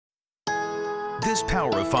This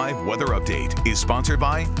Power of 5 weather update is sponsored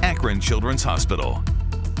by Akron Children's Hospital.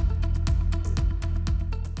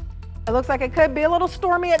 It looks like it could be a little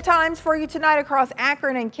stormy at times for you tonight across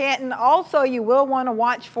Akron and Canton. Also, you will want to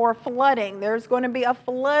watch for flooding. There's going to be a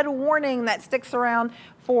flood warning that sticks around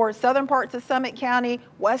for southern parts of Summit County,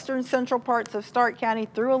 western central parts of Stark County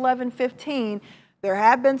through 11:15. There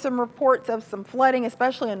have been some reports of some flooding,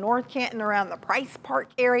 especially in North Canton around the Price Park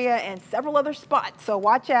area and several other spots. So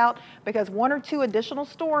watch out, because 1 or 2 additional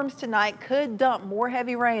storms tonight could dump more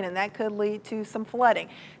heavy rain, and that could lead to some flooding.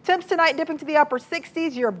 Temps tonight dipping to the upper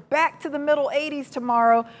 60s. You're back to the middle 80s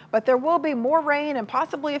tomorrow, but there will be more rain and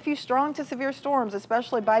possibly a few strong to severe storms,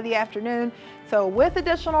 especially by the afternoon. So with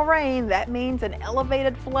additional rain, that means an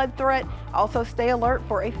elevated flood threat. Also stay alert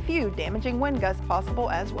for a few damaging wind gusts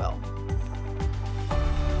possible as well.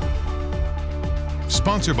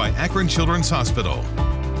 Sponsored by Akron Children's Hospital.